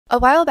A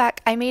while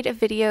back, I made a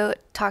video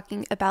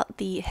talking about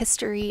the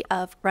history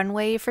of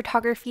runway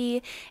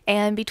photography,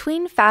 and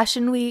between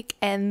Fashion Week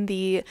and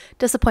the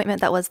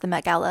disappointment that was the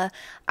Met Gala,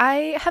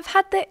 I have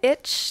had the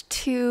itch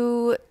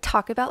to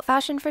talk about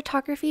fashion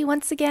photography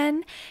once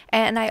again,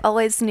 and I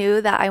always knew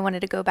that I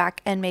wanted to go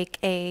back and make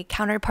a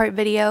counterpart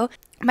video.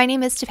 My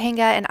name is Topanga,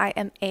 and I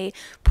am a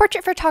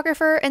portrait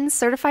photographer and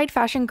certified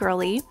fashion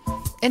girly.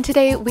 And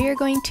today we are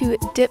going to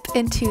dip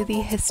into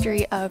the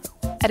history of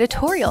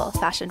editorial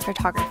fashion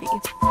photography.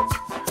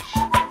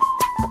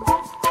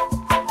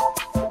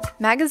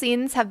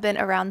 Magazines have been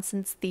around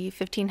since the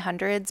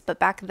 1500s, but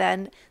back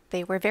then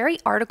they were very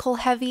article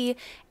heavy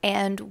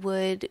and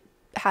would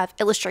have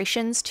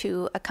illustrations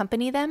to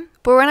accompany them.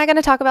 But we're not going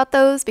to talk about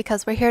those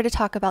because we're here to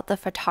talk about the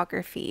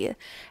photography.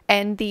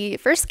 And the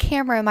first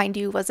camera, mind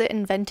you, wasn't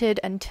invented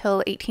until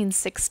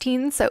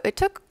 1816, so it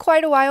took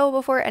quite a while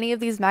before any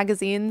of these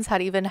magazines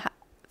had even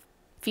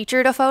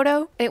featured a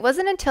photo. It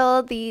wasn't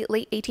until the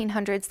late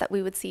 1800s that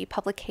we would see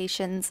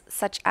publications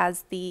such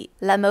as the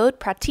La Mode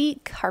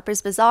Pratique,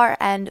 Harper's Bazaar,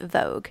 and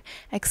Vogue.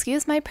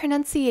 Excuse my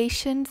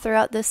pronunciation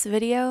throughout this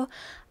video.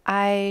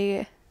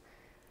 I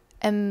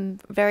am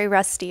very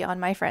rusty on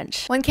my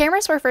French. When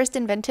cameras were first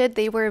invented,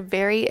 they were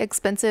very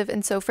expensive,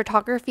 and so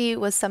photography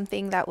was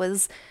something that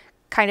was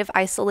kind of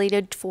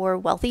isolated for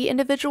wealthy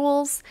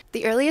individuals.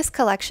 The earliest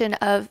collection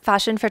of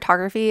fashion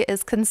photography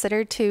is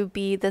considered to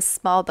be this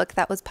small book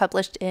that was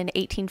published in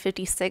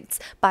 1856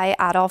 by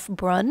Adolf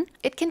Brunn.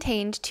 It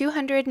contained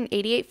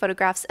 288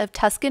 photographs of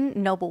Tuscan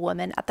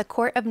noblewomen at the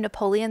court of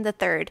Napoleon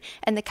III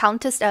and the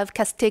Countess of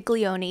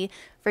Castiglione,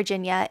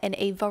 Virginia, in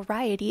a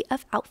variety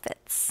of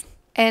outfits.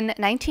 In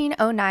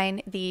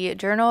 1909, the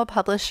journal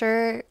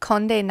publisher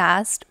Condé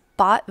Nast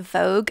bought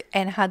Vogue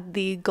and had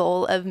the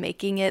goal of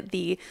making it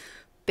the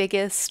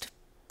biggest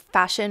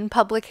fashion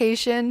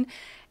publication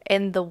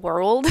in the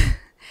world.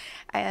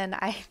 And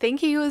I think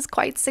he was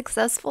quite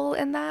successful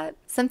in that.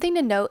 Something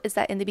to note is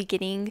that in the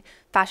beginning,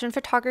 fashion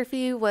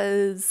photography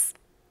was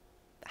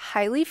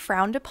highly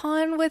frowned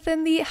upon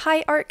within the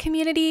high art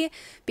community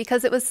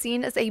because it was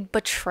seen as a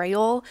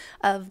betrayal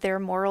of their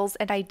morals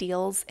and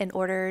ideals in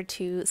order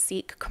to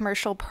seek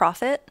commercial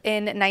profit.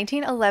 In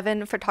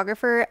 1911,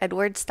 photographer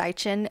Edward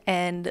Steichen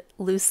and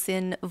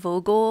Lucien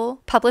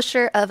Vogel,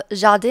 publisher of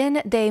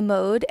Jardin des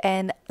Modes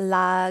and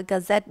La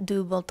Gazette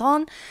du Bon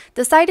Temps,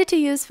 decided to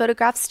use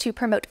photographs to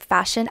promote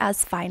fashion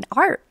as fine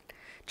art,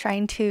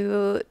 trying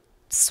to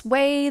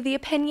sway the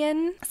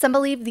opinion. Some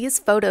believe these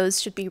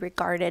photos should be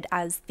regarded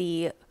as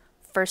the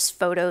first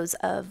photos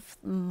of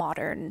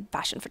modern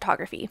fashion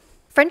photography.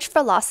 French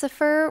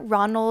philosopher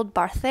Ronald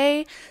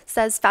Barthes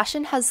says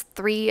fashion has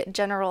three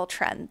general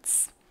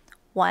trends.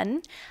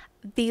 1.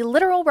 The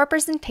literal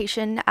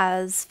representation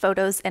as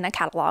photos in a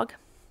catalog.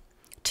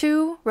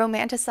 2.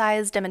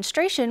 Romanticized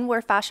demonstration,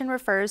 where fashion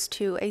refers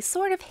to a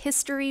sort of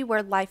history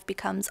where life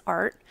becomes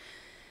art.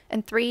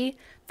 And 3.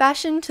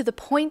 Fashion to the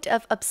point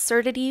of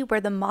absurdity,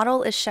 where the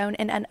model is shown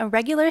in an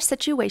irregular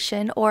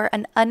situation or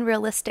an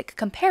unrealistic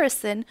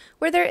comparison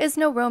where there is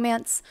no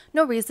romance,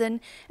 no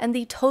reason, and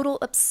the total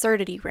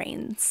absurdity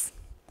reigns.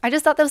 I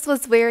just thought this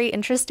was very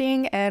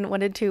interesting and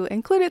wanted to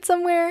include it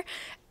somewhere,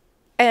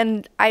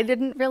 and I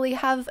didn't really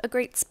have a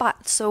great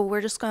spot, so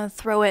we're just going to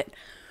throw it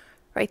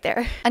right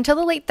there. Until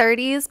the late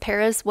 30s,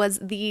 Paris was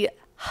the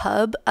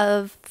hub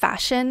of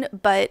fashion,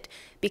 but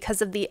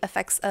because of the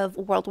effects of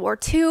World War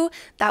II,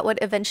 that would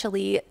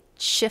eventually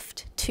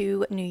shift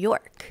to New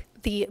York,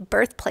 the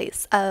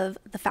birthplace of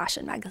the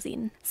fashion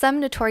magazine. Some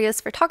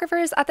notorious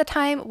photographers at the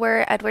time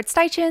were Edward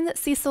Steichen,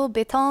 Cecil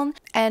Beton,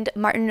 and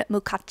Martin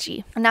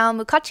Mucacci. Now,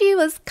 Mucacci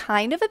was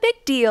kind of a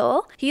big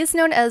deal. He is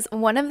known as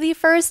one of the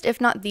first, if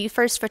not the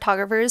first,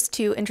 photographers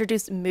to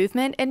introduce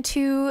movement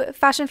into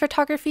fashion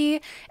photography.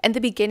 In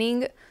the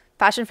beginning,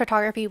 fashion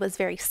photography was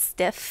very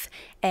stiff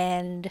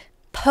and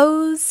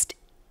posed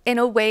in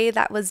a way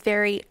that was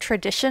very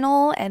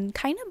traditional and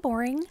kind of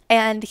boring.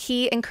 And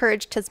he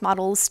encouraged his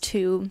models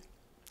to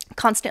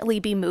constantly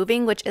be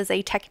moving, which is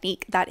a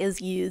technique that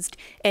is used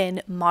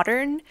in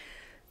modern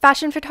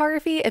fashion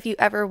photography. If you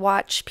ever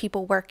watch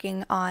people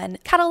working on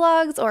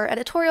catalogs or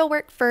editorial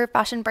work for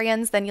fashion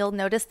brands, then you'll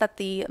notice that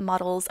the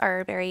models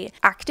are very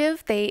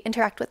active. They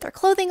interact with their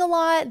clothing a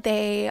lot.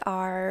 They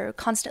are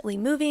constantly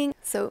moving.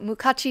 So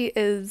Mucacci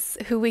is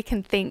who we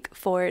can thank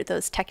for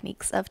those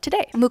techniques of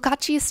today.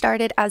 Mucacci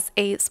started as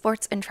a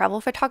sports and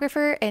travel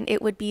photographer, and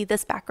it would be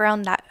this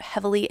background that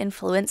heavily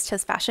influenced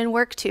his fashion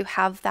work to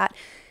have that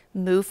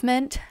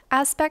movement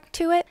aspect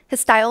to it. His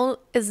style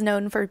is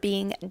known for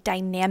being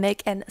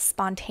dynamic and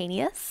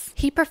spontaneous.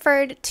 He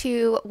preferred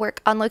to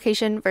work on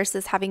location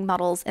versus having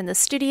models in the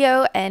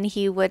studio, and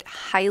he would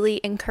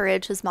highly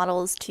encourage his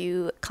models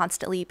to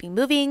constantly be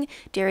moving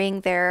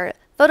during their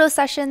photo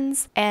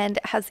sessions, and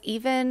has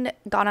even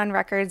gone on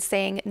record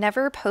saying,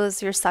 "Never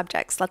pose your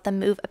subjects, let them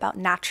move about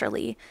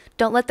naturally.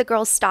 Don't let the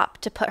girl stop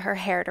to put her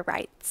hair to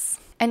rights."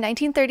 In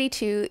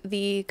 1932,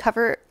 the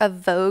cover of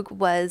Vogue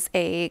was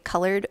a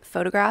colored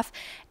photograph,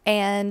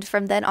 and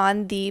from then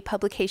on, the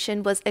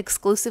publication was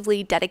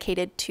exclusively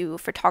dedicated to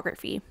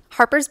photography.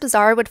 Harper's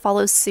Bazaar would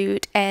follow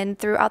suit, and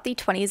throughout the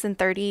 20s and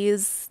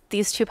 30s,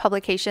 these two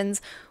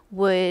publications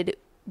would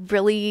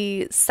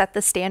really set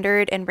the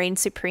standard and reign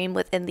supreme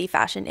within the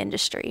fashion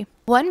industry.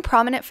 One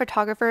prominent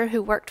photographer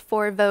who worked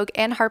for Vogue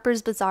and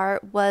Harper's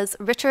Bazaar was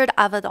Richard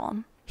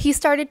Avedon. He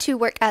started to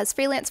work as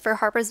freelance for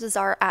Harper's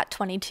Bazaar at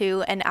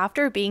 22, and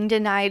after being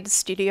denied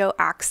studio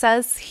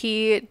access,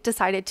 he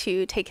decided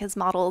to take his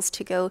models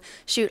to go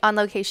shoot on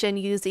location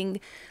using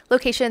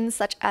locations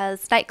such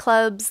as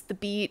nightclubs, the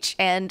beach,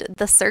 and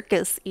the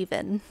circus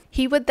even.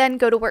 He would then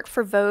go to work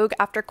for Vogue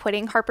after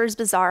quitting Harper's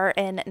Bazaar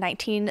in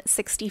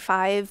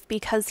 1965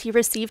 because he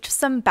received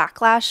some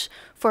backlash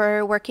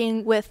for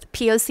working with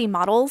POC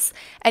models,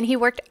 and he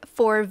worked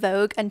for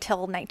Vogue until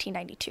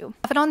 1992.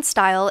 Avedon's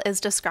style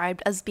is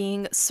described as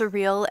being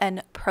surreal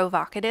and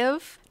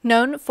provocative.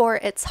 Known for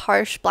its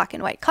harsh black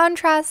and white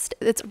contrast,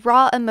 its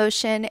raw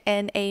emotion,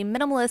 and a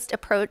minimalist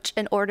approach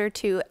in order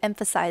to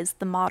emphasize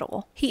the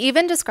model. He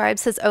even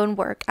describes his own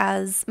work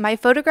as, "My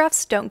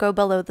photographs don't go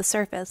below the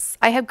surface.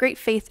 I have great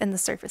faith in the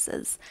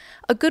surfaces.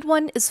 A good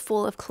one is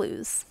full of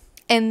clues."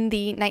 In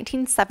the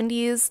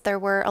 1970s, there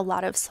were a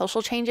lot of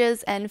social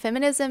changes, and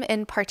feminism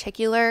in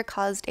particular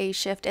caused a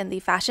shift in the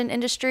fashion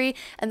industry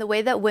and the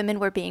way that women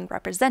were being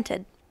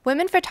represented.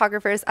 Women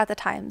photographers at the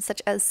time,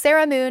 such as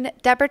Sarah Moon,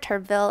 Deborah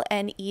Turbeville,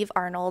 and Eve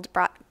Arnold,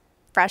 brought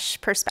fresh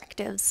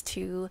perspectives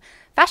to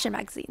fashion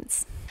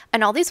magazines.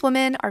 And all these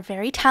women are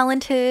very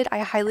talented. I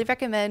highly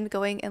recommend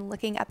going and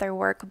looking at their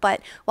work.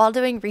 But while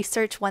doing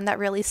research, one that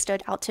really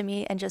stood out to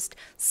me and just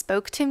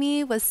spoke to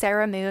me was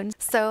Sarah Moon.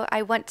 So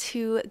I want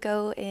to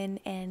go in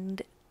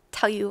and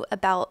tell you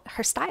about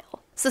her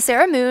style. So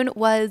Sarah Moon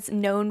was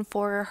known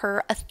for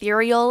her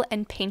ethereal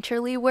and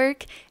painterly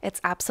work. It's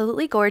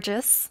absolutely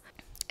gorgeous.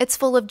 It's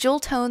full of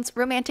jewel tones,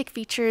 romantic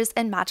features,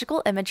 and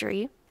magical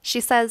imagery. She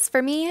says,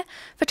 "For me,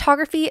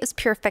 photography is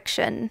pure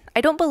fiction.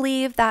 I don't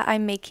believe that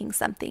I'm making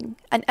something,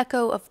 an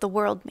echo of the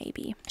world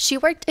maybe." She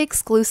worked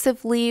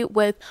exclusively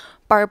with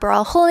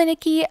Barbara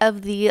Holonicki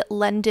of the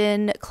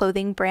London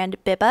clothing brand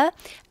Biba,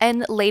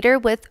 and later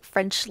with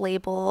French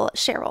label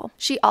Cheryl.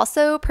 She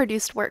also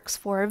produced works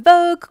for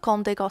Vogue,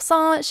 Comme des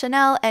Garçons,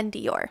 Chanel, and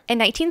Dior. In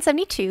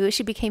 1972,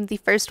 she became the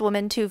first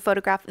woman to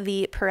photograph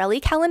the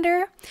Pirelli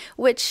calendar,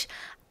 which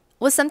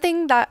was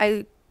something that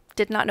I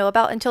did not know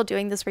about until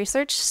doing this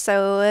research,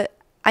 so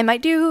I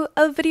might do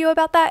a video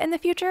about that in the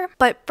future.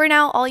 But for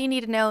now, all you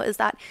need to know is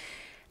that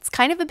it's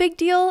kind of a big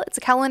deal. It's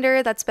a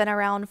calendar that's been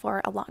around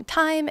for a long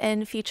time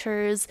and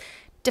features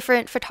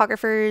different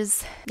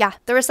photographers. Yeah,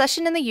 the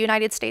recession in the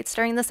United States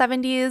during the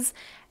 70s,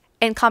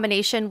 in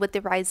combination with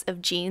the rise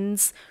of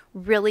jeans,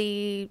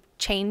 really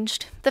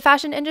changed the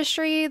fashion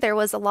industry. There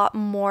was a lot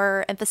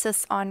more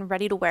emphasis on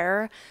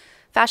ready-to-wear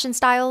fashion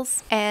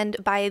styles, and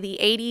by the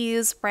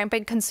 80s,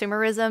 rampant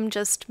consumerism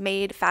just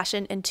made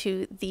fashion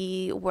into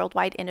the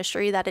worldwide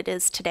industry that it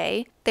is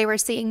today. They were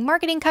seeing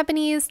marketing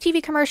companies,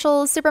 TV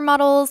commercials,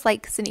 supermodels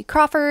like Cindy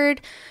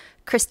Crawford,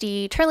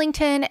 Christy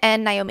Turlington,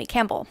 and Naomi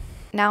Campbell.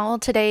 Now,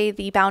 today,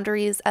 the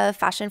boundaries of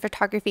fashion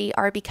photography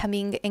are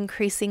becoming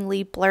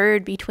increasingly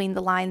blurred between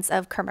the lines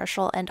of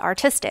commercial and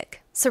artistic.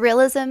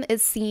 Surrealism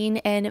is seen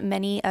in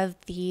many of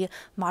the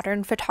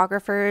modern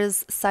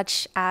photographers,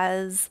 such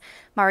as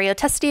Mario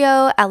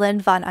Testio, Ellen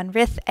van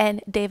Anrith,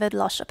 and David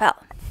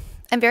LaChapelle.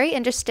 I'm very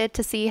interested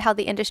to see how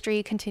the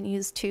industry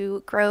continues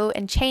to grow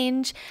and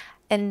change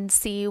and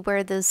see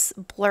where this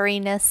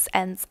blurriness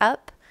ends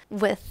up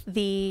with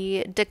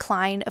the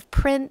decline of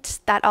print.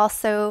 That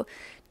also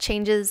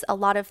changes a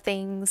lot of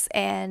things,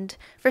 and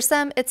for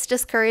some it's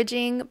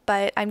discouraging,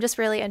 but I'm just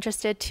really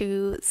interested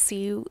to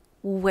see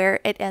where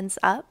it ends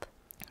up.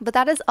 But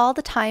that is all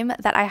the time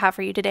that I have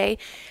for you today.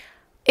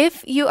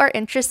 If you are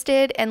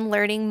interested in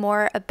learning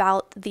more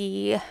about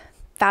the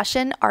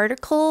fashion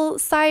article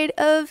side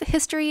of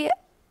history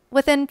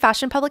within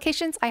fashion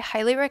publications, I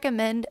highly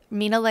recommend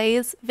Mina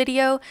Leigh's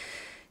video.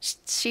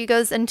 She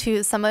goes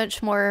into so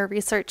much more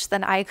research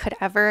than I could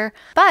ever.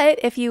 But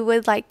if you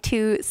would like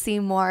to see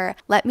more,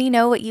 let me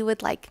know what you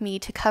would like me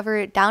to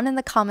cover down in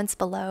the comments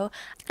below.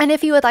 And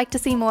if you would like to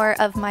see more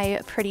of my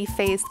pretty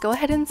face, go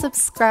ahead and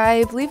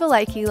subscribe, leave a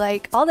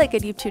like, all that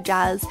good YouTube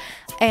jazz,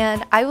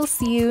 and I will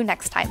see you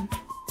next time.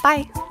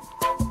 Bye!